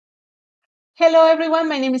Hello everyone,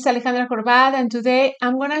 my name is Alejandra Corbat and today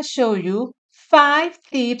I'm going to show you 5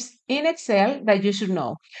 tips in Excel that you should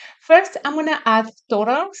know. First, I'm going to add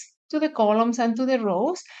totals to the columns and to the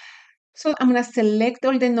rows. So I'm going to select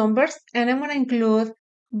all the numbers and I'm going to include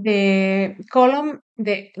the column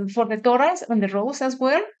for the totals and the rows as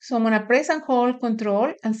well. So I'm going to press and hold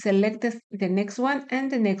Control and select the next one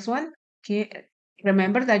and the next one. Okay.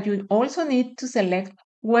 Remember that you also need to select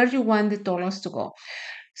where you want the totals to go.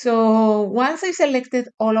 So once I selected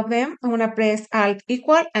all of them, I'm going to press Alt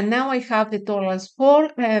equal, and now I have the totals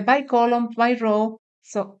by column, by row.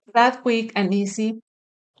 So that quick and easy,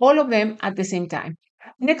 all of them at the same time.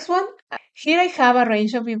 Next one, here I have a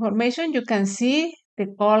range of information. You can see the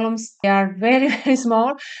columns, they are very, very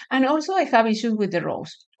small. And also I have issues with the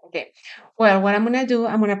rows. Okay, well, what I'm going to do,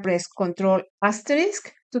 I'm going to press Control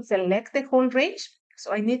Asterisk to select the whole range.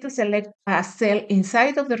 So I need to select a cell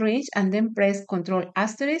inside of the range and then press Control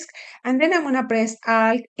Asterisk. And then I'm going to press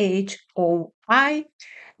Alt H O I.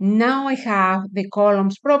 Now I have the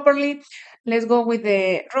columns properly. Let's go with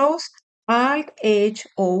the rows. Alt H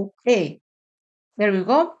O A. There we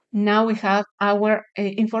go. Now we have our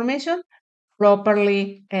information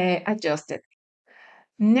properly adjusted.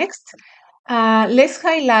 Next, let's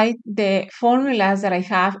highlight the formulas that I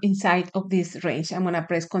have inside of this range. I'm going to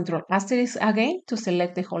press Control Asterisk again to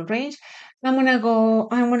select the whole range. I'm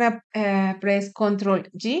going to press Control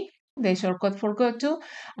G, the shortcut for go to.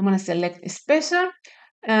 I'm going to select Special.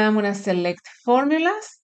 I'm going to select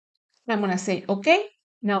Formulas. I'm going to say OK.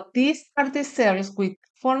 Now, these are the cells with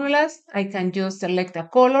formulas. I can just select a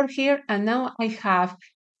color here. And now I have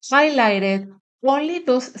highlighted only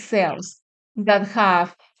those cells that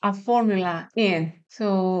have a formula in.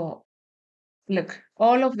 So look,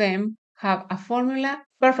 all of them have a formula.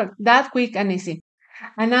 Perfect. That quick and easy.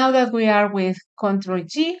 And now that we are with Control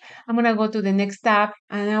G, I'm going to go to the next tab.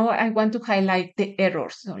 And now I want to highlight the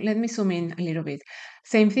errors. So let me zoom in a little bit.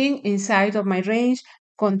 Same thing inside of my range.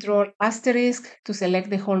 Control Asterisk to select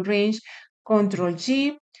the whole range. Control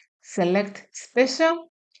G, select Special.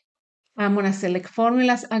 I'm going to select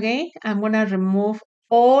Formulas again. I'm going to remove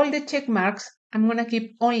all the check marks. I'm going to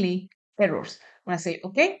keep only errors. I'm going to say,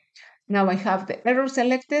 OK. Now I have the error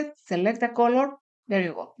selected. Select a color. There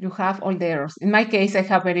you go. You have all the errors. In my case, I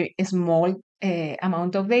have very small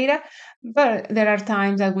amount of data, but there are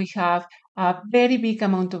times that we have a very big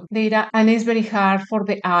amount of data and it's very hard for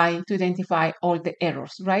the eye to identify all the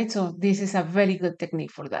errors, right? So this is a very good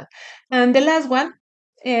technique for that. And the last one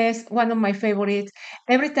is one of my favorites.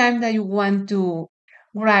 Every time that you want to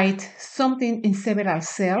write something in several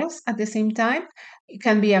cells at the same time, it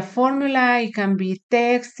can be a formula, it can be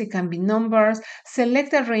text, it can be numbers.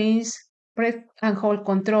 Select a range, press and hold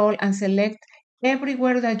Control and select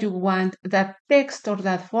everywhere that you want that text or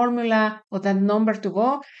that formula or that number to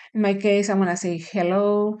go. In my case, I'm going to say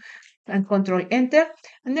hello and Control Enter.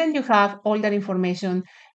 And then you have all that information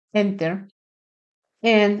enter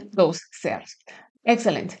in those cells.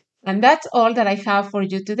 Excellent. And that's all that I have for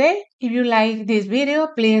you today. If you like this video,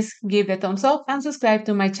 please give the thumbs up and subscribe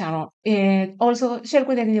to my channel. And also share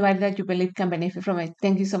with anybody that you believe can benefit from it.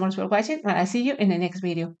 Thank you so much for watching, and I'll see you in the next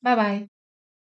video. Bye-bye.